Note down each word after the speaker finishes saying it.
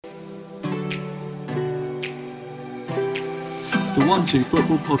The 1-2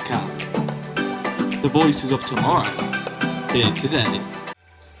 Football Podcast. The voices of tomorrow, here today.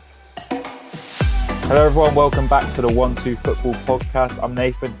 Hello everyone, welcome back to the 1-2 Football Podcast. I'm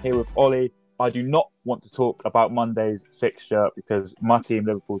Nathan, here with Ollie. I do not want to talk about Monday's fixture because my team,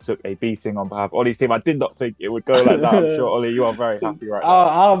 Liverpool, took a beating on behalf of Ollie's team. I did not think it would go like that. I'm sure, Ollie, you are very happy right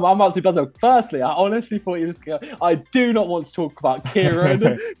now. I'm absolutely buzzing. Firstly, I honestly thought you was going to... I do not want to talk about Kieran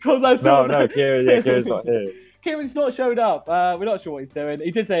because I thought... No, Kieran's not here. Kieran's not showed up. We're not sure what he's doing.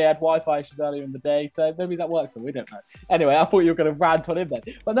 He did say he had Wi-Fi issues earlier in the day, so maybe he's at work, so we don't know. Anyway, I thought you were going to rant on him then.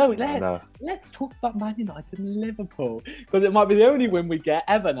 But no, let's talk about Man United and Liverpool, because it might be the only win we get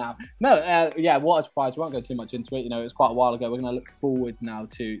ever now. No, what a surprise. We won't go too much into it. You know, it was quite a while ago. We're going to look forward now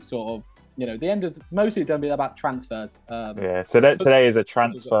to sort of, you know, the end of mostly going to be about transfers. So today is a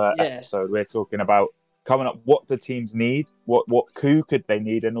transfer episode. We're talking about coming up what the teams need, what coup could they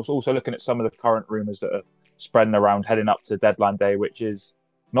need, and also looking at some of the current rumours that are spreading around heading up to deadline day, which is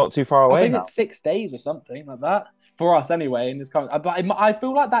not too far away. I think it's 6 days or something like that for us anyway. In this current, but I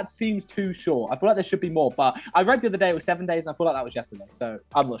feel like that seems too short. I feel like there should be more. But I read the other day it was 7 days, and I feel like that was yesterday. So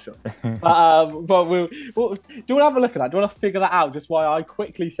I'm not sure. but we'll do you want to have a look at that? Do you want to figure that out? Just while I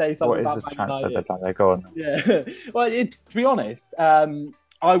quickly say something about Man United. What is the transfer deadline? Go on. Yeah. Well, to be honest.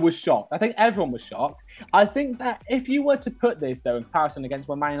 I was shocked. I think everyone was shocked. I think that if you were to put this, though, in comparison against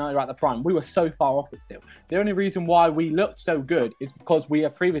when Man United were at the prime, we were so far off it still. The only reason why we looked so good is because we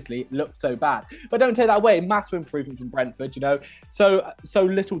have previously looked so bad. But don't take that away. Massive improvement from Brentford, you know. So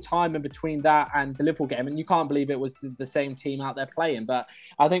little time in between that and the Liverpool game. And you can't believe it was the same team out there playing. But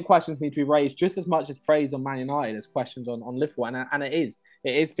I think questions need to be raised just as much as praise on Man United as questions on Liverpool. And it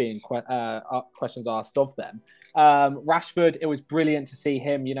is being questions asked of them. Rashford, it was brilliant to see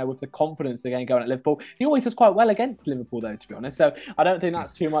him, you know, with the confidence again going at Liverpool. He always does quite well against Liverpool, though, to be honest. So I don't think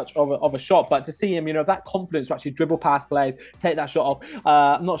that's too much of a shot. But to see him, you know, that confidence to actually dribble past players, take that shot off.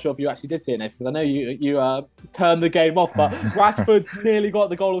 I'm not sure if you actually did see it, Nathan, because I know you turned the game off. But Rashford's nearly got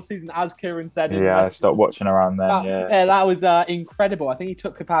the goal of the season, as Kieran said. Yeah, I stopped watching around then. That was incredible. I think he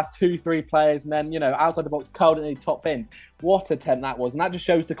took it past 2-3 players and then, you know, outside the box, curled it in the top bins. What attempt that was. And that just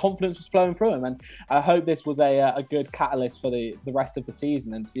shows the confidence was flowing through him. And I hope this was a good catalyst for the rest of the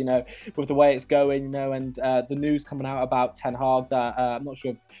season. And, you know, with the way it's going, you know, and the news coming out about Ten Hag that I'm not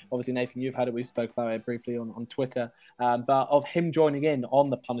sure if, obviously, Nathan, you've heard it. We spoke about it briefly on Twitter. But of him joining in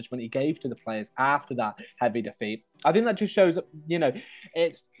on the punishment he gave to the players after that heavy defeat. I think that just shows, you know,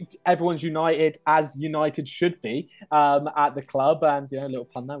 it's everyone's united as United should be at the club. And, you know, a little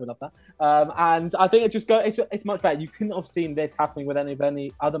pun there, we love that. And I think it just it's much better. You couldn't have seen this happening with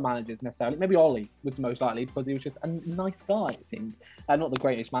any other managers necessarily. Maybe Ollie was the most likely because he was just a nice guy, it seemed. Not the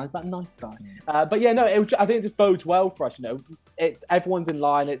greatest manager, but a nice guy. But yeah, no, I think it just bodes well for us, you know. Everyone's in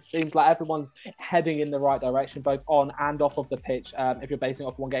line. It seems like everyone's heading in the right direction, both on and off of the pitch, if you're basing it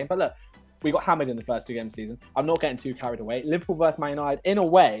off one game. But look, we got hammered in the first 2 games of the season. I'm not getting too carried away. Liverpool versus Man United, in a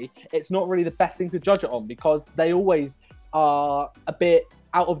way, it's not really the best thing to judge it on because they always are a bit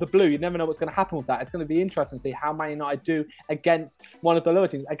out of the blue. You never know what's going to happen with that. It's going to be interesting to see how Man United do against one of the lower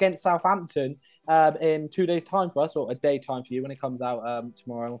teams, against Southampton in 2 days' time for us, or a day time for you when it comes out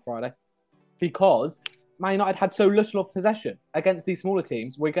tomorrow on Friday. Because Man United had so little of possession against these smaller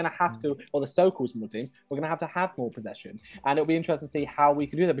teams. We're going to have to, or the so-called small teams, we're going to have more possession. And it'll be interesting to see how we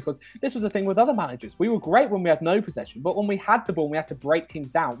can do that because this was the thing with other managers. We were great when we had no possession, but when we had the ball and we had to break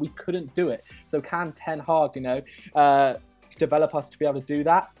teams down, we couldn't do it. So can Ten Hag, you know, develop us to be able to do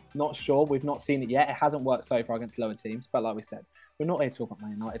that? Not sure. We've not seen it yet. It hasn't worked so far against lower teams. But like we said, we're not here to talk about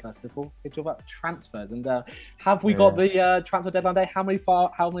Man United versus Liverpool. We're talking about transfers. And have we got the transfer deadline day? How many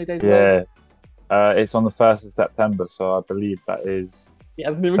days away is it? It's on the 1st of September, so I believe that is... He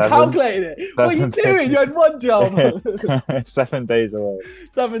hasn't even calculated it. What are you doing? You had one job. 7 days away.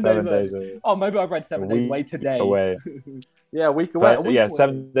 7 days away. Oh, maybe I've read 7 days away today. Yeah, a week away.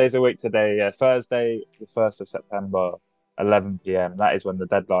 7 days away today. Yeah, Thursday, the 1st of September, 11 p.m. That is when the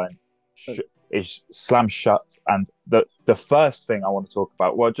deadline is slammed shut. And the first thing I want to talk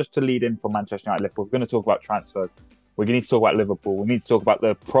about, well, just to lead in from Manchester United, Liverpool, we're going to talk about transfers. We need to talk about Liverpool. We need to talk about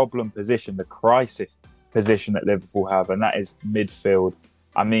the problem position, the crisis position that Liverpool have, and that is midfield.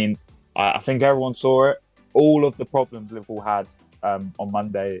 I mean, I think everyone saw it. All of the problems Liverpool had on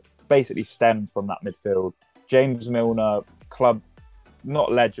Monday basically stemmed from that midfield. James Milner, club,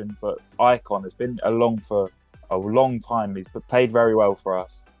 not legend, but icon, has been along for a long time. He's played very well for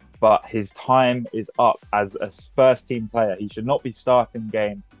us, but his time is up as a first-team player. He should not be starting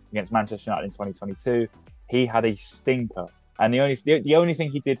games against Manchester United in 2022. He had a stinker. And the only thing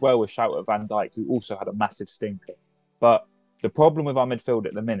he did well was shout at Van Dijk, who also had a massive stinker. But the problem with our midfield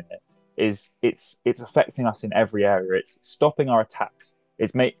at the minute it's affecting us in every area. It's stopping our attacks.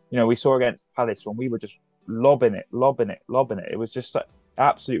 We saw against Palace when we were just lobbing it. It was just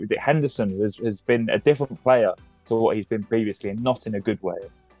absolutely ridiculous. Henderson has been a different player to what he's been previously, and not in a good way.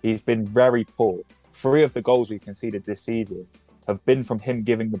 He's been very poor. 3 of the goals we conceded this season have been from him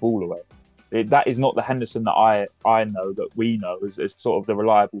giving the ball away. That is not the Henderson that I know, that we know as sort of the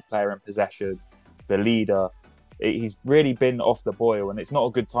reliable player in possession, the leader. He's really been off the boil, and it's not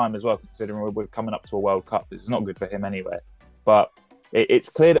a good time as well, considering we're coming up to a World Cup. It's not good for him anyway. But it's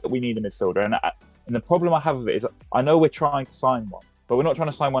clear that we need a midfielder. And the problem I have with it is, I know we're trying to sign one, but we're not trying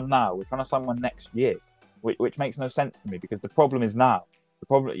to sign one now. We're trying to sign one next year, which makes no sense to me, because the problem is now. The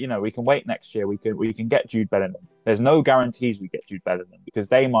problem, we can wait next year. We can get Jude Bellingham. There's no guarantees we get Jude Bellingham, because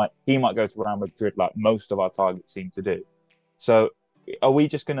he might go to Real Madrid like most of our targets seem to do. So are we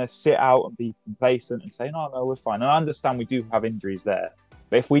just going to sit out and be complacent and say, no, we're fine? And I understand we do have injuries there,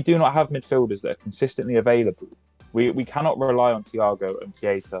 but if we do not have midfielders that are consistently available, we cannot rely on Thiago and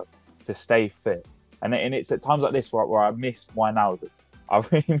Keita to stay fit. And it's at times like this where I miss Wijnaldum. I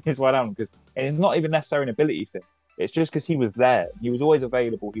really miss Wijnaldum, because it's not even necessarily an ability thing. It's just because he was there. He was always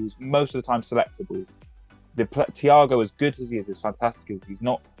available. He was most of the time selectable. Thiago, as good as he is, as fantastic as he's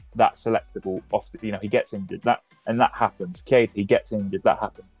not that selectable. Often, he gets injured. That happens. Keita, he gets injured. That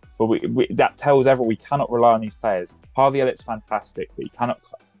happens. But that tells everyone we cannot rely on these players. Harvey Elliott's fantastic, but he cannot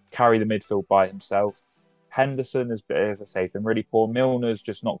carry the midfield by himself. Henderson, as I say, been really poor. Milner's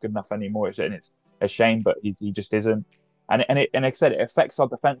just not good enough anymore. It's a shame, but he just isn't. And like I said, it affects our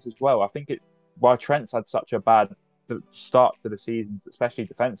defence as well. I think why Trent's had such a bad start to the season, especially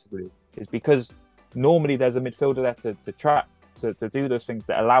defensively, is because normally there's a midfielder there to track, to do those things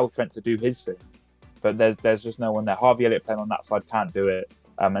that allow Trent to do his thing. But there's just no one there. Harvey Elliott playing on that side can't do it,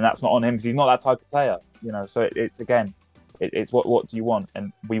 and that's not on him, because he's not that type of player. So it's what do you want?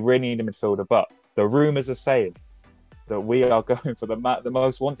 And we really need a midfielder. But the rumours are saying that we are going for the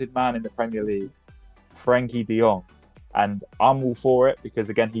most wanted man in the Premier League, Frenkie de Jong. And I'm all for it, because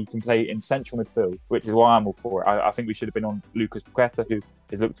again, he can play in central midfield, which is why I'm all for it. I think we should have been on Lucas Paqueta, who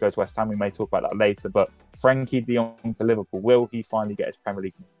is looked to go to West Ham. We may talk about that later. But Frenkie de Jong for Liverpool, will he finally get his Premier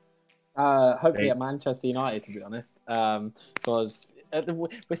League? Hopefully at Manchester United, to be honest, because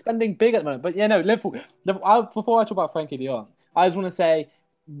we're spending big at the moment. But Liverpool. Before I talk about Frenkie de Jong, I just want to say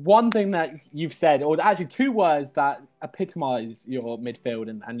one thing that you've said, or actually 2 words that epitomise your midfield,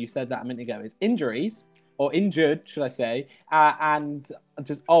 and you said that a minute ago, is injuries. Or injured, should I say, and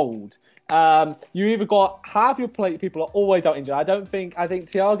just old. You either got half your people are always out injured. I think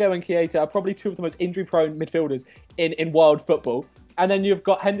Thiago and Keita are probably 2 of the most injury-prone midfielders in world football. And then you've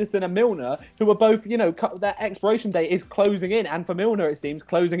got Henderson and Milner, who are both, their expiration date is closing in, and for Milner it seems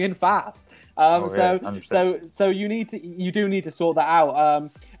closing in fast. So you do need to sort that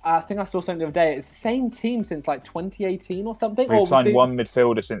out. I think I saw something the other day. It's the same team since like 2018 or something. We've signed one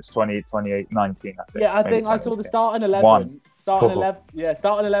midfielder since 2019, I think. Yeah, I think I saw the starting 11. Starting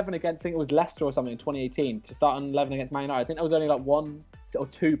 11 against, I think it was Leicester or something in 2018, to start an 11 against Man United. I think there was only like 1 or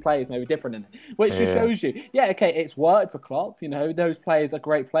 2 players maybe different in it, which just shows you, it's worked for Klopp. Those players are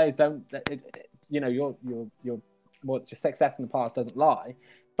great players. Your success in the past doesn't lie,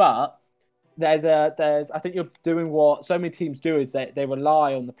 but I think you're doing what so many teams do, is they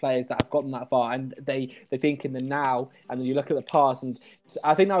rely on the players that have gotten that far, and they think in the now, and then you look at the past, and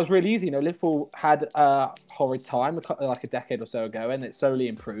I think that was really easy. Liverpool had a horrid time like a decade or so ago, and it slowly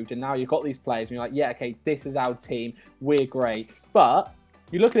improved, and now you've got these players and you're like, this is our team, we're great. But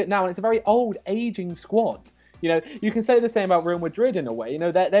you look at it now and it's a very old, aging squad. You can say the same about Real Madrid in a way.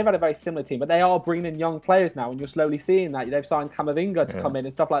 They've had a very similar team, but they are bringing in young players now, and you're slowly seeing that. They've signed Camavinga to come in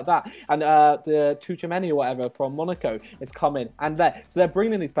and stuff like that, and the Tchouaméni or whatever from Monaco is coming, so they're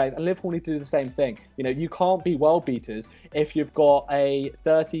bringing in these players, and Liverpool need to do the same thing. You can't be world beaters if you've got a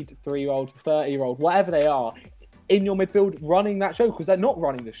 33-year-old, 30-year-old, whatever they are, in your midfield running that show, because they're not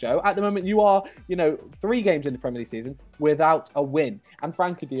running the show. At the moment, you are, 3 games in the Premier League season without a win. And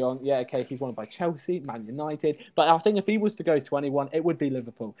Frenkie de Jong, he's won by Chelsea, Man United. But I think if he was to go to anyone, it would be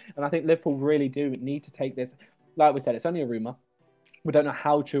Liverpool. And I think Liverpool really do need to take this. Like we said, it's only a rumour. We don't know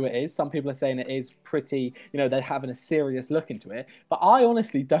how true it is. Some people are saying it is pretty, they're having a serious look into it. But I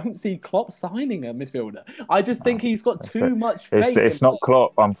honestly don't see Klopp signing a midfielder. I just think he's got too much faith. It's not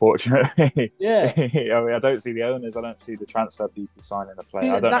Klopp, unfortunately. Yeah. I don't see the owners. I don't see the transfer people signing a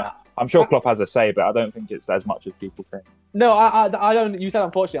player. I don't know. I'm sure Klopp has a say, but I don't think it's as much as people think. No, I don't. You said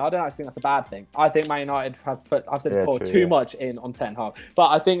unfortunately. I don't actually think that's a bad thing. I think Man United have put, I've said it before, too much in on Ten Hag. But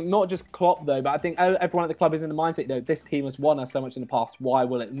I think not just Klopp though, but I think everyone at the club is in the mindset, this team has won us so much in the past. Why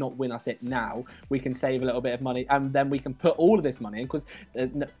will it not win us it now? We can save a little bit of money, and then we can put all of this money in, because De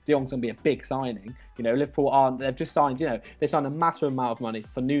Jong's going to be a big signing. You know, Liverpool they've just signed, you know, they signed a massive amount of money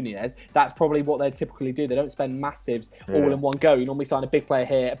for Nunez. That's probably what they typically do. They don't spend massives all in one go. You normally sign a big player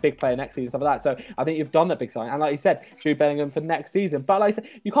here, a big player next season, stuff like that. So I think you've done that big sign. And like you said, Jude Bellingham for next season. But like I said,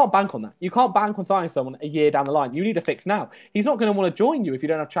 you can't bank on that. You can't bank on signing someone a year down the line. You need a fix now. He's not going to want to join you if you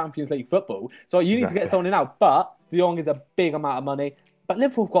don't have Champions League football. So you need to get someone in now. But De Jong is a big amount of money. But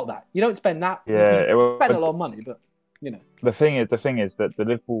Liverpool have got that. You don't spend that. Yeah, you spend a lot of money, but you know. The thing is that the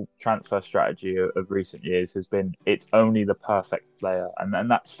Liverpool transfer strategy of recent years has been, it's only the perfect player,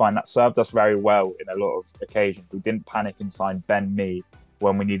 and that's fine. That served us very well in a lot of occasions. We didn't panic and sign Ben Mee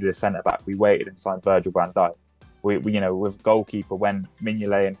when we needed a centre back. We waited and signed Virgil van Dijk. We you know, with goalkeeper, when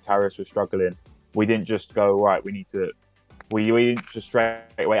Mignolet and Karius were struggling, we didn't just go, right, we need to. We didn't just straight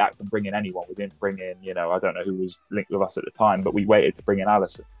away act and bring in anyone. We didn't bring in, you know, I don't know who was linked with us at the time, but we waited to bring in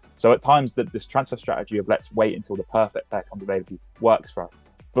Alisson. So at times that this transfer strategy of let's wait until the perfect player comes available works for us.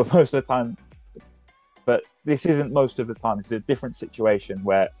 But most of the time, but this isn't most of the time. It's a different situation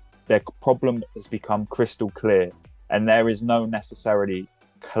where their problem has become crystal clear and there is no necessarily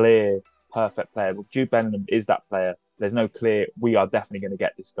clear, perfect player. Well, Jude Bellingham is that player. There's no clear, we are definitely going to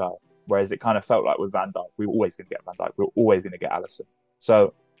get this guy. Whereas it kind of felt like with Van Dijk, we were always going to get Van Dijk. We were always going to get Alisson.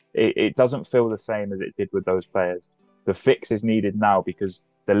 So it doesn't feel the same as it did with those players. The fix is needed now because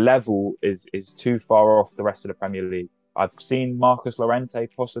the level is too far off the rest of the Premier League. I've seen Marcus Llorente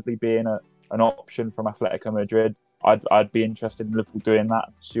possibly being an option from Atletico Madrid. I'd be interested in Liverpool doing that,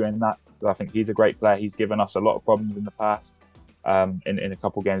 pursuing that. I think he's a great player. He's given us a lot of problems in the past. In a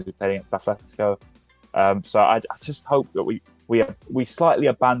couple of games we played against Atletico. So I just hope that we slightly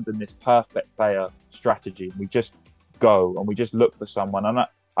abandon this perfect player strategy. We just go and we just look for someone. And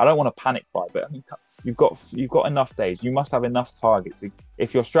I don't want to panic buy, but I mean, you've got enough days. You must have enough targets.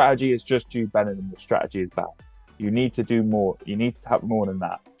 If your strategy is just Jude Bellingham, your strategy is bad. You need to do more. You need to have more than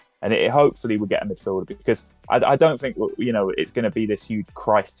that. And it hopefully we'll get a midfielder, because I don't think, you know, it's going to be this huge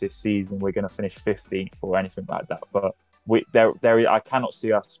crisis season. We're going to finish 15th or anything like that. But I cannot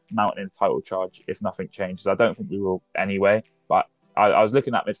see us mounting a title charge if nothing changes. I don't think we will anyway. But I was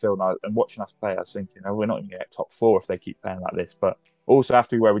looking at midfield and watching us play. I was thinking, oh, we're not going to get top 4 if they keep playing like this. But also have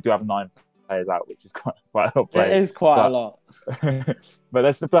to be where we do have 9 players out, which is quite a lot of players. It is quite a lot. But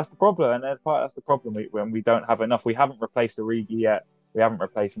that's the problem, and that's the problem when we don't have enough. We haven't replaced Origi yet. We haven't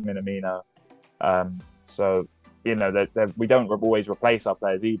replaced Minamino. So you know we don't always replace our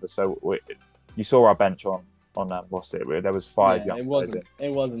players either. So you saw our bench on what's it? There was 5 young players.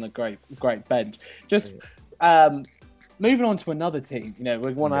 It wasn't a great bench. Just moving on to another team. You know,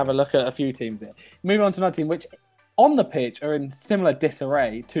 we want to have a look at a few teams here. Moving on to another team which, on the pitch, are in similar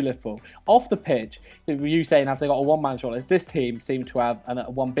disarray to Liverpool. Off the pitch, you saying have they got a one-man shortlist? This team seem to have a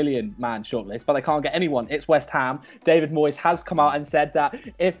 1 billion man shortlist, but they can't get anyone. It's West Ham. David Moyes has come out and said that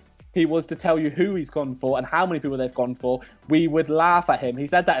if he was to tell you who he's gone for and how many people they've gone for, we would laugh at him. He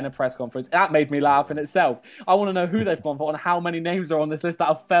said that in a press conference. That made me laugh in itself. I want to know who they've gone for and how many names are on this list that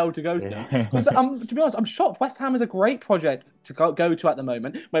have failed to go to them. Because to be honest, I'm shocked. West Ham is a great project to go to at the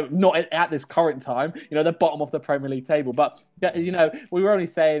moment. Not at this current time. You know, the bottom of the Premier League table. But, you know, we were only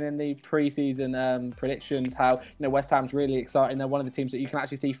saying in the pre-season predictions how, you know, West Ham's really exciting. They're one of the teams that you can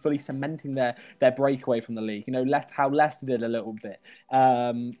actually see fully cementing their breakaway from the league. You know, how Leicester did a little bit.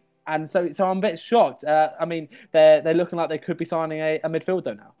 And so I'm a bit shocked. I mean, they're looking like they could be signing a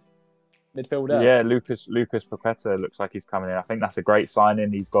midfielder now. Midfielder. Yeah, Lucas Paqueta looks like he's coming in. I think that's a great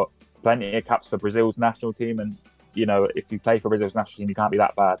signing. He's got plenty of caps for Brazil's national team, and you know, if you play for Brazil's national team, you can't be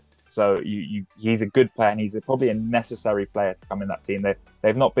that bad. So he's a good player, and he's probably a necessary player to come in that team.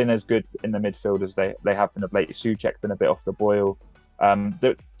 They've not been as good in the midfield as they have been of late. Souček's been a bit off the boil.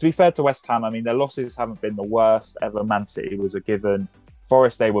 To be fair to West Ham, I mean, their losses haven't been the worst ever. Man City was a given.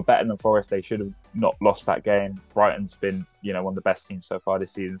 Forest, they were better than Forest. They should have not lost that game. Brighton's been, you know, one of the best teams so far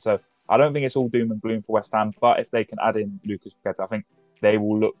this season. So I don't think it's all doom and gloom for West Ham. But if they can add in Lucas Paqueta, I think they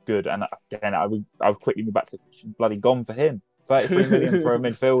will look good. And again, I would quickly move back to bloody gone for him. 33 million for a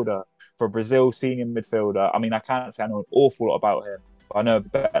midfielder, for a Brazil senior midfielder. I mean, I can't say I know an awful lot about him, but I know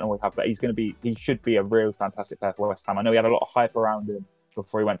better than we have. But he should be a real fantastic player for West Ham. I know he had a lot of hype around him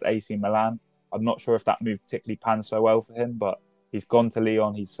before he went to AC Milan. I'm not sure if that move particularly panned so well for him, but he's gone to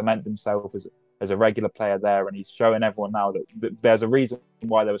Lyon. He's cemented himself as a regular player there, and he's showing everyone now that there's a reason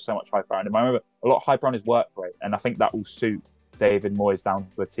why there was so much hype around him. I remember a lot of hype around his work rate, and I think that will suit David Moyes down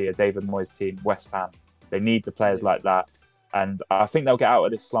to a tier. David Moyes' team, West Ham, they need the players like that, and I think they'll get out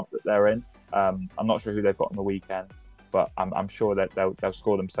of this slump that they're in. I'm not sure who they've got on the weekend, but I'm sure that they'll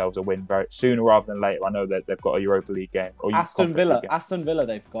score themselves a win very sooner rather than later. I know that they've got a Europa League game or Aston Villa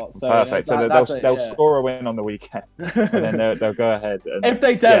they've got. So, perfect. So they'll score a win on the weekend, and then they'll go ahead. And, if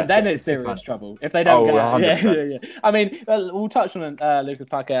they don't, then it's serious trouble. If they don't, yeah. I mean, we'll touch on Lucas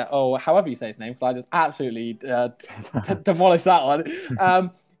Paquetá, or however you say his name, because I just absolutely demolished that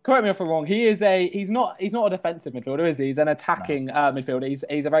one. Correct me if I'm wrong. He's not a defensive midfielder, is he? He's an attacking midfielder.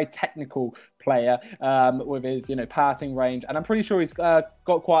 He's a very technical player with his passing range, and I'm pretty sure he's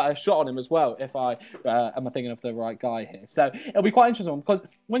got quite a shot on him as well. If I am thinking of the right guy here, so it'll be quite interesting because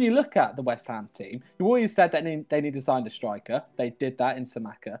when you look at the West Ham team, you've always said that they need to sign a striker. They did that in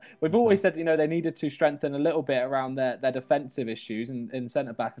Samaka. We've always said they needed to strengthen a little bit around their defensive issues in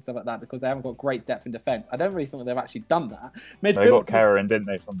centre back and stuff like that because they haven't got great depth in defence. I don't really think they've actually done that. They got Karen, didn't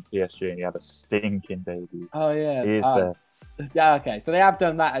they, from PSG, and he had a stinking debut. Oh yeah, he is there. Yeah, okay. So they have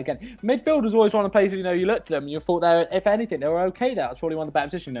done that again. Midfield was always one of the places, you looked at them and you thought if anything, they were okay there. It's probably one of the better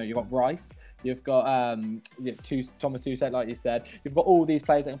positions. You've got Rice, you've got Thomas Tuchel, like you said. You've got all these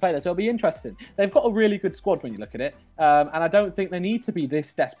players that can play there. So it'll be interesting. They've got a really good squad when you look at it. And I don't think they need to be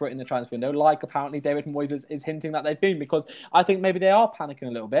this desperate in the transfer window, like apparently David Moyes is hinting that they've been, because I think maybe they are panicking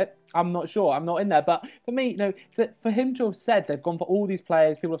a little bit. I'm not sure. I'm not in there. But for me, for him to have said they've gone for all these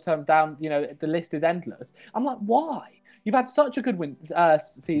players, people have turned down, the list is endless. I'm like, why? You've had such a good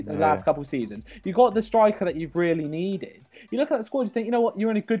season, the last couple of seasons. You got the striker that you've really needed. You look at that squad, you think, you know what, you're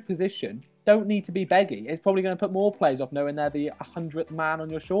in a good position. Don't need to be beggy. It's probably going to put more players off knowing they're the 100th man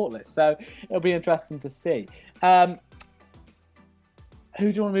on your shortlist. So it'll be interesting to see. Who do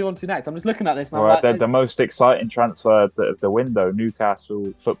you want to move on to next? I'm just looking at this. And the most exciting transfer of the window,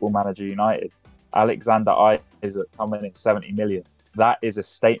 Newcastle Football Manager United. Alexander Isak coming in 70 million. That is a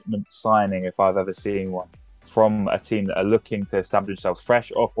statement signing if I've ever seen one, from a team that are looking to establish themselves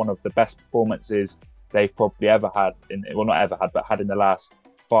fresh off one of the best performances they've probably ever had but had in the last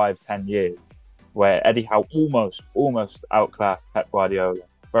 5-10 years, where Eddie Howe almost outclassed Pep Guardiola.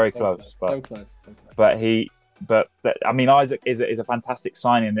 Very close. So close. But Isak is a fantastic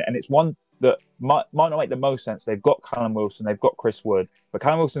signing, and it's one that might not make the most sense. They've got Callum Wilson, they've got Chris Wood, but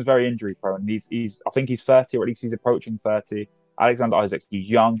Callum Wilson's very injury prone. I think he's 30, or at least he's approaching 30. Alexander Isak, he's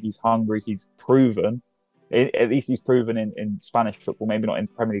young, he's hungry, he's proven. At least he's proven in Spanish football, maybe not in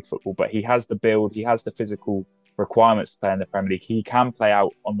Premier League football, but he has the build, he has the physical requirements to play in the Premier League. He can play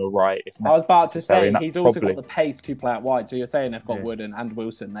out on the right. I was about to say, he's also got the pace to play out wide. So you're saying they've got Wood and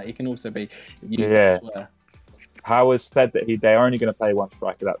Wilson, that he can also be used elsewhere. Howe has said that they're only going to play one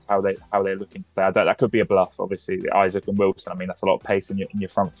striker. That's how they're looking to play. That could be a bluff, obviously. Isak and Wilson. That's a lot of pace in your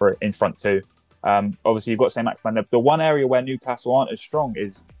front two. Obviously, you've got Saint-Maximin. The one area where Newcastle aren't as strong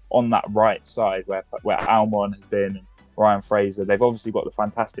is on that right side, where Almiron has been, and Ryan Fraser. They've obviously got the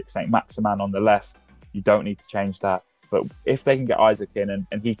fantastic Saint-Maximin on the left. You don't need to change that. But if they can get Isak in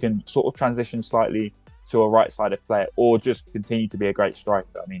and he can sort of transition slightly to a right-sided player, or just continue to be a great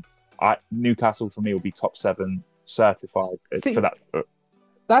striker, Newcastle for me will be top 7 certified for that.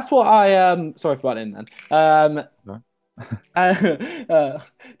 That's what I sorry for butting in then. No.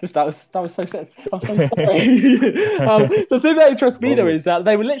 Just that was so sensitive. I'm so sorry. The thing that interests me though is that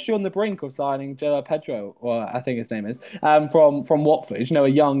they were literally on the brink of signing João Pedro, or I think his name is, from Watford. A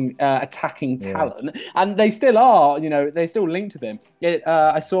young attacking talent, and they still are. They still linked with him.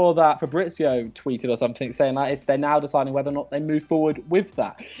 I saw that Fabrizio tweeted or something saying that they're now deciding whether or not they move forward with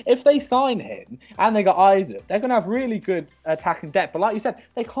that. If they sign him and they got Isak, they're going to have really good attacking depth. But like you said,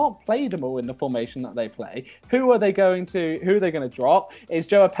 they can't play them all in the formation that they play. Who are they going to drop? Is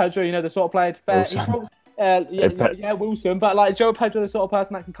João Pedro, the sort of player Wilson, but like João Pedro, the sort of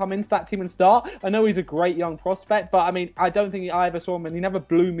person that can come into that team and start. I know he's a great young prospect, but I don't think I ever saw him, and he never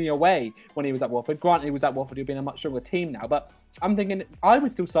blew me away when he was at Watford. Granted, he was at Watford, he'd been a much stronger team now, but I'm thinking I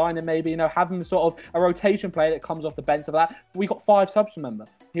would still sign him, maybe, have him sort of a rotation player that comes off the bench of that. We got 5 subs, remember.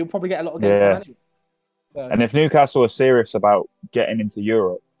 He'll probably get a lot of games on anyway. So. And if Newcastle are serious about getting into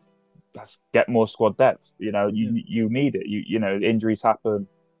Europe, let's get more squad depth. You need it. Injuries happen.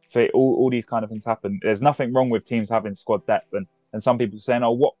 All these kind of things happen. There's nothing wrong with teams having squad depth, and some people are saying,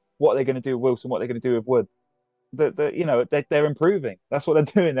 "Oh, what are they going to do with Wilson? What are they going to do with Wood?" They're improving. That's what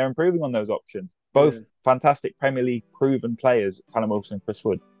they're doing. They're improving on those options. Both fantastic Premier League proven players, Callum Wilson and Chris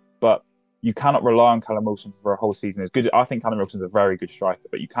Wood. But you cannot rely on Callum Wilson for a whole season. It's good. I think Callum Wilson's a very good striker,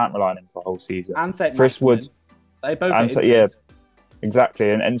 but you can't rely on him for a whole season. And Chris Wood, they both. Exactly,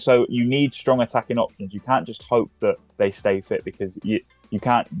 and so you need strong attacking options. You can't just hope that they stay fit, because you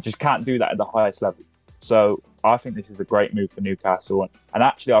can't do that at the highest level. So I think this is a great move for Newcastle, and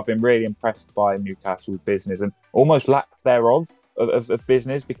actually I've been really impressed by Newcastle's business and almost lack thereof of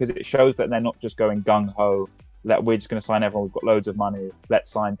business, because it shows that they're not just going gung ho we're just going to sign everyone. We've got loads of money.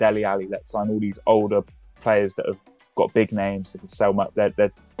 Let's sign Dele Alli. Let's sign all these older players that have got big names that can sell much.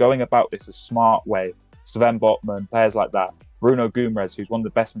 They're going about this a smart way. Sven Botman, players like that. Bruno Guimaraes, who's one of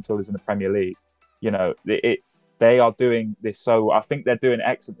the best midfielders in the Premier League. You know, they are doing this. So I think they're doing it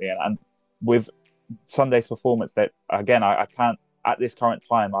excellently. And with Sunday's performance, that again, I can't, at this current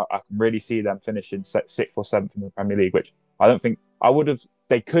time, I can really see them finishing 6th or 7th in the Premier League, which I don't think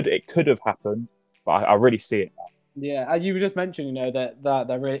it could have happened, but I really see it now. Yeah, you just mentioned, you know, that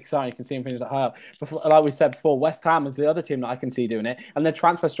they're really exciting. You can see them finish that high up. Before, like we said before, West Ham is the other team that I can see doing it. And their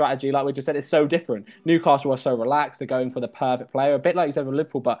transfer strategy, like we just said, is so different. Newcastle are so relaxed. They're going for the perfect player, a bit like you said with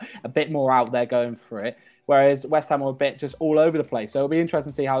Liverpool, but a bit more out there going for it. Whereas West Ham are a bit just all over the place. So it'll be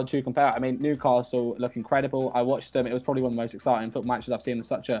interesting to see how the two compare. I mean, Newcastle look incredible. I watched them. It was probably one of the most exciting football matches I've seen in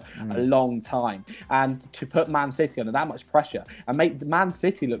such a long time. And to put Man City under that much pressure and make the Man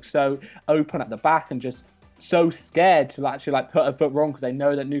City look so open at the back and just so scared to actually like put a foot wrong because they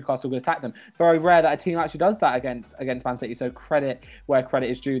know that Newcastle will attack them. Very rare that a team actually does that against Man City. So credit where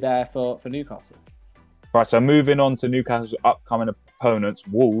credit is due there for Newcastle. Right, so moving on to Newcastle's upcoming opponents,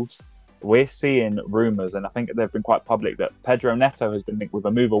 Wolves. We're seeing rumours, and I think they've been quite public, that Pedro Neto has been linked with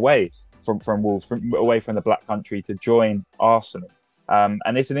a move away from Wolves, away from the Black Country to join Arsenal.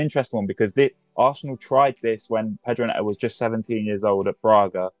 And it's an interesting one because Arsenal tried this when Pedro Neto was just 17 years old at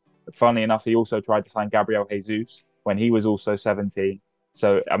Braga. Funnily enough, he also tried to sign Gabriel Jesus when he was also 17.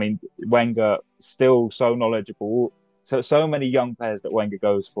 So, I mean, Wenger still so knowledgeable. So many young players that Wenger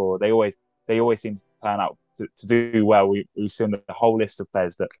goes for, they always seem to turn out to do well. We've seen the whole list of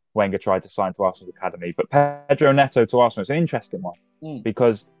players that Wenger tried to sign to Arsenal's academy. But Pedro Neto to Arsenal is an interesting one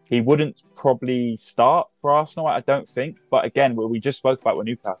because he wouldn't probably start for Arsenal, I don't think. But again, we just spoke about with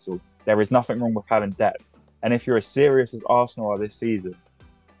Newcastle, there is nothing wrong with having depth. And if you're as serious as Arsenal are this season,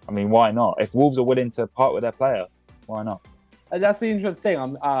 I mean, why not? If Wolves are willing to part with their player, why not? That's the interesting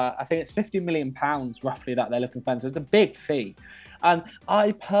thing. I think it's £50 million roughly that they're looking for. So it's a big fee. And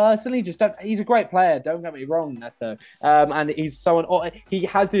I personally just don't. He's a great player. Don't get me wrong, Neto. And he's someone. He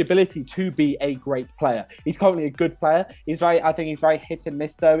has the ability to be a great player. He's currently a good player. I think he's very hit and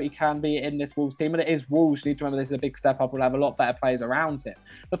miss though. He can be in this Wolves team, and it is Wolves. You need to remember this is a big step up. We'll have a lot better players around him.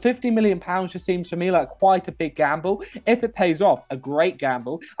 But £50 million just seems to me like quite a big gamble. If it pays off, a great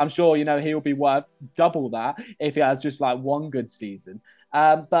gamble. I'm sure he'll be worth double that if he has just like one good season.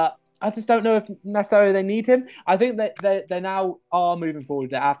 But I just don't know if necessarily they need him. I think that they now are moving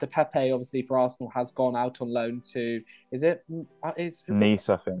forward after Pepe, obviously, for Arsenal, has gone out on loan to, is it? Nice,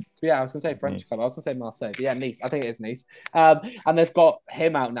 I think. Yeah, I was going to say French club. I was going to say Marseille. But yeah, Nice. I think it is Nice. And they've got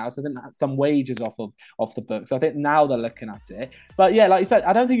him out now, so I think that's some wages off the book. So I think now they're looking at it. But yeah, like you said,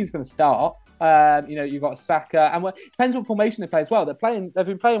 I don't think he's going to start. You've got Saka, and it depends what formation they play as well. They've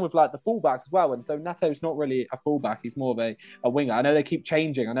been playing with like the fullbacks as well, and so Neto's not really a fullback; he's more of a winger. I know they keep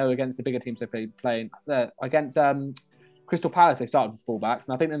changing. I know against the bigger teams they playing against Crystal Palace, they started with fullbacks,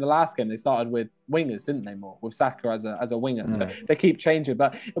 and I think in the last game they started with wingers, didn't they? More with Saka as a winger, so they keep changing.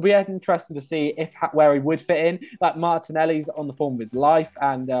 But it'll be interesting to see where he would fit in. Like Martinelli's on the form of his life,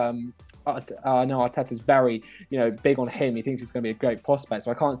 and I know Arteta's very, big on him. He thinks he's going to be a great prospect,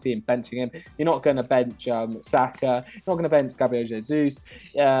 so I can't see him benching him. You're not going to bench Saka. You're not going to bench Gabriel Jesus.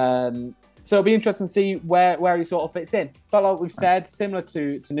 So it'll be interesting to see where he sort of fits in. But like we've said, similar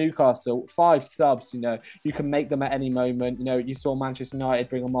to Newcastle, 5 subs, you can make them at any moment. You saw Manchester United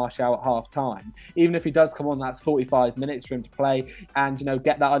bring on Martial at half time. Even if he does come on, that's 45 minutes for him to play and,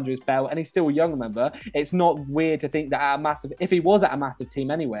 get that under his belt. And he's still a young, remember. It's not weird to think that if he was at a massive team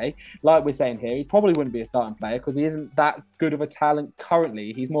anyway, like we're saying here, he probably wouldn't be a starting player because he isn't that good of a talent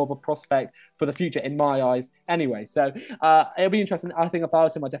currently. He's more of a prospect for the future in my eyes anyway. So it'll be interesting. I think if I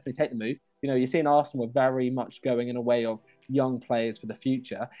was him, I'd definitely take the move. You're seeing Arsenal are very much going in a way of young players for the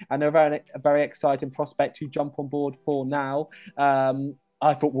future, and they're a very exciting prospect to jump on board for now.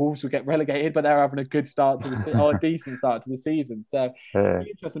 I thought Wolves would get relegated, but they're having a good start to the or a decent start to the season. So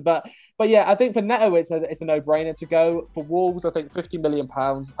interesting, but yeah, I think for Neto it's a no-brainer to go. For Wolves, I think £50 million.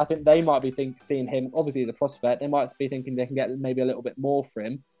 I think they might be seeing him obviously as a prospect. They might be thinking they can get maybe a little bit more for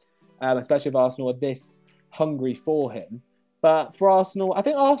him, especially if Arsenal are this hungry for him. But for Arsenal, I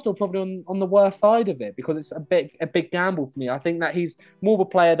think Arsenal are probably on the worst side of it because it's a big gamble for me. I think that he's more of a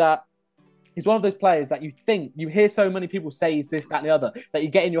player that he's one of those players that you hear so many people say he's this, that, and the other, that you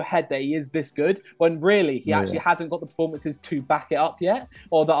get in your head that he is this good when really he actually hasn't got the performances to back it up yet,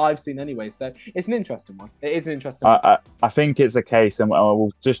 or that I've seen anyway. So it's an interesting one. It is an interesting one. I think it's a case, and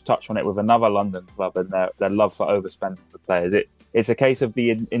we'll just touch on it with another London club and their love for overspending for players. It's a case of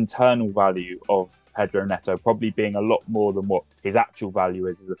the internal value of Pedro Neto probably being a lot more than what his actual value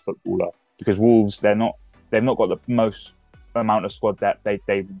is as a footballer. Because Wolves, they're not they've not got the most amount of squad depth. They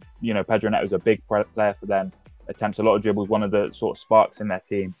Pedro Neto's a big player for them. Attempts a lot of dribbles, one of the sort of sparks in their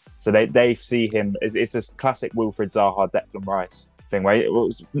team. So they see him as it's this classic Wilfried Zaha, Declan Rice thing, where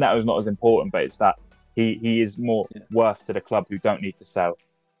Neto's not as important, but it's that he is more worth to the club who don't need to sell.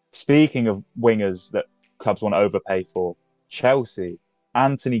 Speaking of wingers that clubs want to overpay for, Chelsea,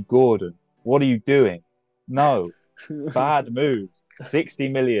 Anthony Gordon, what are you doing? No, bad move. 60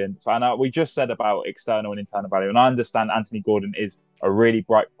 million. And we just said about external and internal value, and I understand Anthony Gordon is a really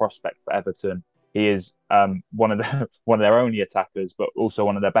bright prospect for Everton. He is one of their only attackers, but also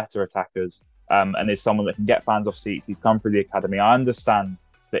one of their better attackers, and is someone that can get fans off seats. He's come through the academy. I understand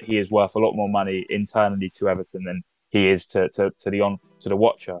that he is worth a lot more money internally to Everton than he is to the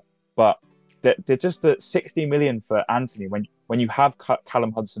watcher. But they're just at 60 million for Anthony when you have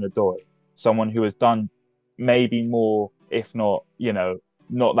Callum Hudson-Odoi, someone who has done maybe more, if not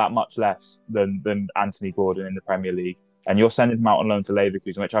not that much less than Anthony Gordon in the Premier League. And you're sending him out on loan to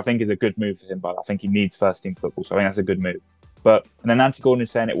Leverkusen, which I think is a good move for him, but I think he needs first team football, so I think that's a good move. And then Anthony Gordon is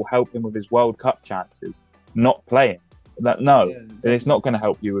saying it will help him with his World Cup chances, not playing. It's not going to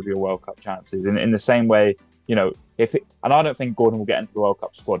help you with your World Cup chances. In the same way, and I don't think Gordon will get into the World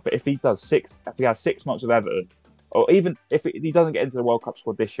Cup squad, but if he has 6 months with Everton, or even if he doesn't get into the World Cup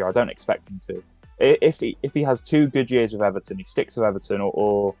squad this year, I don't expect him to. If he has 2 good years with Everton, he sticks with Everton,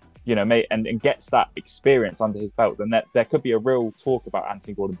 and gets that experience under his belt, then there could be a real talk about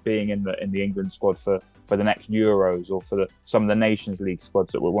Anthony Gordon being in the England squad for the next Euros or for some of the Nations League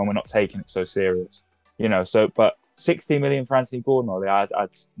squads when we're not taking it so serious. But 60 million for Anthony Gordon, Ollie, I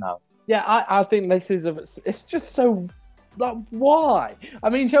just no. Yeah, I think this is it's just so. Like, why? I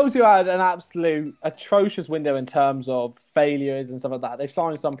mean, Chelsea had an absolute atrocious window in terms of failures and stuff like that. They've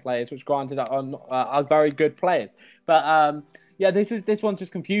signed some players, which granted are very good players, but this one's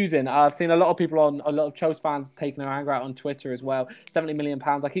just confusing. I've seen a lot of Chelsea fans taking their anger out on Twitter as well. £70 million.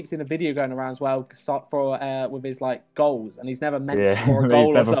 I keep seeing a video going around as well with his goals, and he's never meant to score a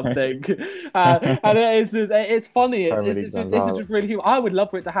goal or something. And it's funny. It's just really human. I would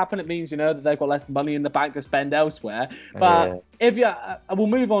love for it to happen. It means that they've got less money in the bank to spend elsewhere. But we'll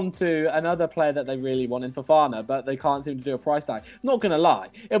move on to another player that they really want in Fofana, but they can't seem to do a price tag. I'm not gonna lie,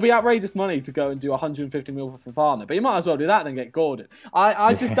 it'll be outrageous money to go and do 150 million for Fofana, but you might as well do that than get Gordon.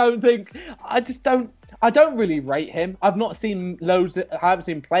 I don't really rate him. I've not seen loads. I haven't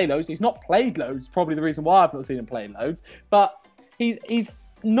seen him play loads. He's not played loads. Probably the reason why I've not seen him play loads. But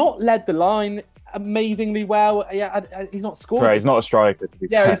he's not led the line amazingly well. He's not scored. Right, he's not a striker. To be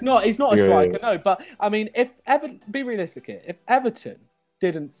fair. He's not a striker. No, but I mean, be realistic here. If Everton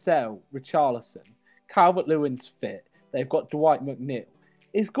didn't sell Richarlison, Calvert-Lewin's fit, they've got Dwight McNeil.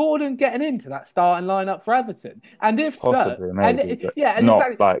 Is Gordon getting into that starting lineup for Everton? And if possibly, so, maybe, he's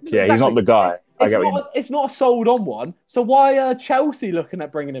not the guy. It's not sold on one. So why are Chelsea looking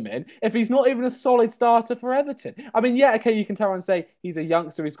at bringing him in if he's not even a solid starter for Everton? I mean, you can turn and say he's a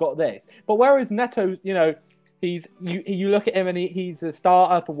youngster, he's got this. But whereas Neto, you look at him and he's a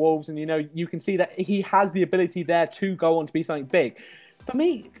starter for Wolves, and you can see that he has the ability there to go on to be something big. For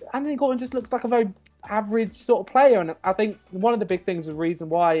me, Anthony Gordon just looks like a very average sort of player, and I think one of the big things, the reason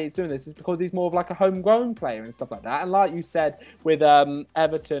why he's doing this is because he's more of like a homegrown player and stuff like that. And like you said with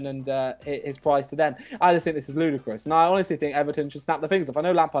Everton and his price to them, I just think this is ludicrous, and I honestly think Everton should snap the fingers off. I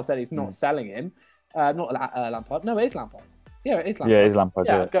know Lampard said he's not selling him, Lampard. No, it is Lampard. Yeah, it is Lampard. Yeah, it is Lampard.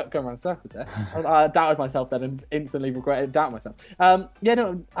 Yeah, going around circles there. I doubted myself then and instantly regretted doubting myself.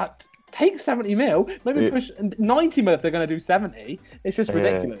 Take 70 mil, maybe push 90 mil if they're going to do 70. It's just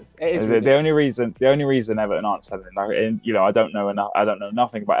ridiculous. It is ridiculous. The only reason Everton aren't selling, I don't know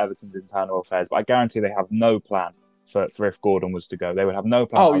nothing about Everton's internal affairs, but I guarantee they have no plan for if Gordon was to go. They would have no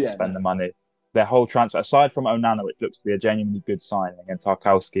plan to spend the money. Their whole transfer, aside from Onana, which looks to be a genuinely good signing, and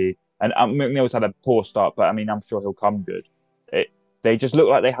Tarkowski, and McNeil's had a poor start, but I mean, I'm sure he'll come good. They just look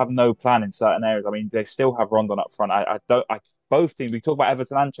like they have no plan in certain areas. I mean, they still have Rondon up front. Both teams, we talk about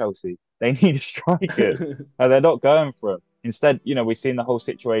Everton and Chelsea, they need a striker, and they're not going for him. Instead, we've seen the whole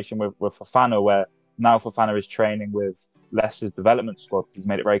situation with Fofana, where now Fofana is training with Leicester's development squad. He's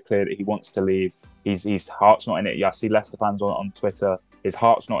made it very clear that he wants to leave. His heart's not in it. Yeah, I see Leicester fans on Twitter. His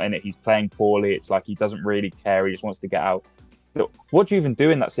heart's not in it. He's playing poorly. It's like he doesn't really care. He just wants to get out. What do you even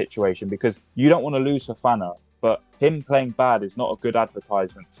do in that situation? Because you don't want to lose Fofana, but him playing bad is not a good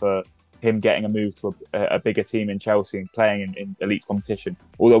advertisement for him getting a move to a bigger team in Chelsea and playing in elite competition.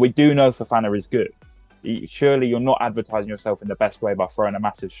 Although we do know Fofana is good. Surely you're not advertising yourself in the best way by throwing a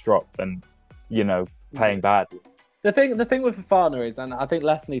massive strop and, playing badly. The thing with Fofana is, and I think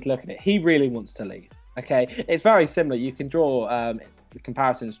Leicester need to look at it, he really wants to leave. Okay, it's very similar. You can draw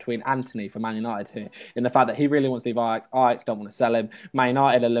comparisons between Anthony for Man United here in the fact that he really wants to leave Ajax. Ajax don't want to sell him. Man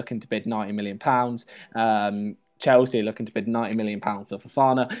United are looking to bid £90 million. Chelsea are looking to bid £90 million for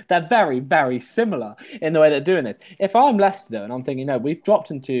Fofana. They're very, very similar in the way they're doing this. If I'm Leicester though, and I'm thinking, no, we've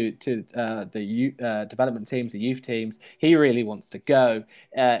dropped him to the development teams, the youth teams. He really wants to go.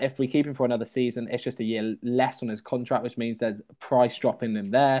 If we keep him for another season, it's just a year less on his contract, which means there's a price drop in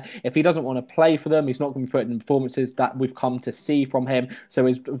him there. If he doesn't want to play for them, he's not going to be putting in performances that we've come to see from him. So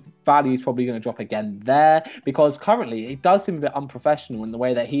his value is probably going to drop again there, because currently it does seem a bit unprofessional in the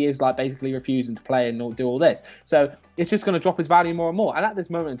way that he is like basically refusing to play and not do all this. So it's just going to drop his value more and more. And at this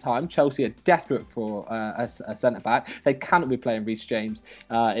moment in time, Chelsea are desperate for a centre-back. They cannot be playing Reece James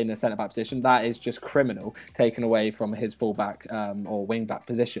in a centre-back position. That is just criminal, taken away from his full-back or wing-back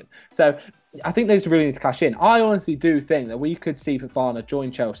position. So I think those really need to cash in. I honestly do think that we could see Fofana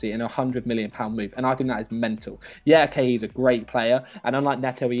join Chelsea in a £100 million move, and I think that is mental. Yeah, okay, he's a great player, and unlike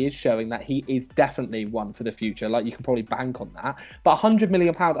Neto, he is showing that he is definitely one for the future. Like, you can probably bank on that. But £100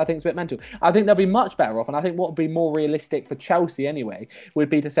 million, I think, is a bit mental. I think they'll be much better off, and I think what would be more realistic for Chelsea anyway would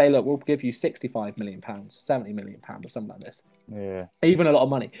be to say, look, we'll give you £65 million, £70 million, or something like this. Yeah. Even a lot of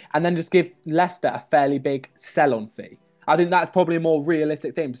money. And then just give Leicester a fairly big sell-on fee. I think that's probably a more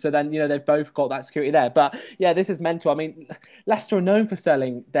realistic thing. So then, they've both got that security there. But yeah, this is mental. I mean, Leicester are known for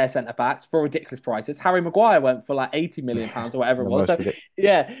selling their centre-backs for ridiculous prices. Harry Maguire went for like £80 million or whatever it was. So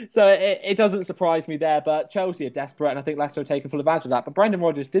yeah, so it doesn't surprise me there. But Chelsea are desperate, and I think Leicester are taking full advantage of that. But Brendan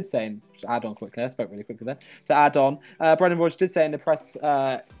Rodgers did say, to add on quickly, I spoke really quickly there, to add on, Brendan Rodgers did say in the press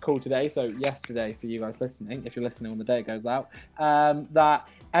call today, so yesterday for you guys listening, if you're listening on the day it goes out, that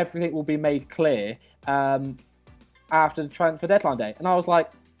everything will be made clear after the transfer deadline day. And I was like,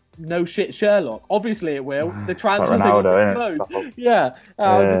 no shit, Sherlock. Obviously it will. The transfer thing will close. Yeah.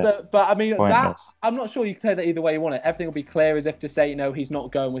 But I mean, that I'm not sure you can take that either way you want it. Everything will be clear as if to say, he's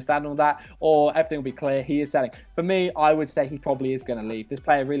not going, we're standing on that, or everything will be clear, he is selling. For me, I would say he probably is going to leave. This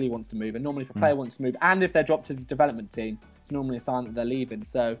player really wants to move. And normally if a player wants to move, and if they're dropped to the development team, it's normally a sign that they're leaving.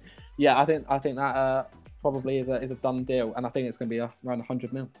 So yeah, I think that probably is a done deal. And I think it's going to be around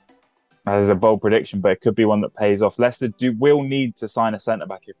 100 mil. There's a bold prediction, but it could be one that pays off. Leicester will need to sign a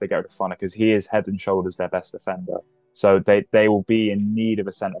centre-back if they go to Fofana, because he is head and shoulders their best defender. So they will be in need of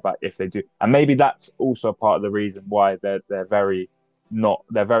a centre-back if they do. And maybe that's also part of the reason why they're very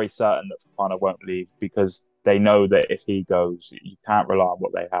certain that Fofana won't leave, because they know that if he goes, you can't rely on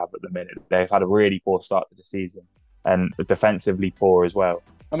what they have at the minute. They've had a really poor start to the season, and defensively poor as well.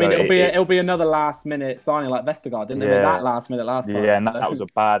 I mean, it'll be another last minute signing like Vestergaard, didn't they? That last minute last time. Yeah, and that was a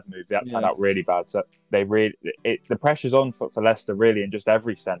bad move. That turned out really bad. So the pressure's on for Leicester really in just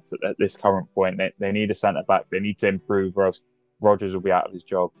every sense at this current point. They need a centre back. They need to improve, or else Rodgers will be out of his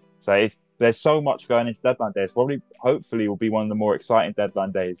job. So there's so much going into deadline days. Hopefully, will be one of the more exciting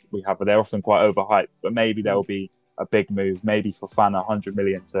deadline days we have. But they're often quite overhyped. But maybe there will be a big move. Maybe for Fofana, 100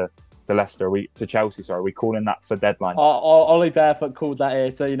 million to Leicester, to Chelsea. Sorry, are we calling that for deadline? Ollie Barefoot called that here.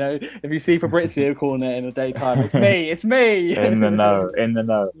 So if you see Fabrizio calling it in the daytime, it's me. In the know.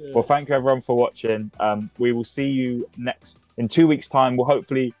 Yeah. Well, thank you everyone for watching. We will see you in 2 weeks' time. Well,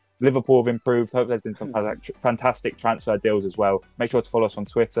 hopefully Liverpool have improved. Hope there's been some fantastic transfer deals as well. Make sure to follow us on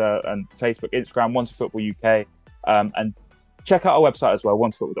Twitter and Facebook, Instagram, One to Football UK, and check out our website as well,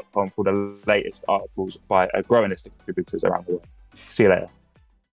 onetofootball.com, for the latest articles by a growing list of contributors around the world. See you later.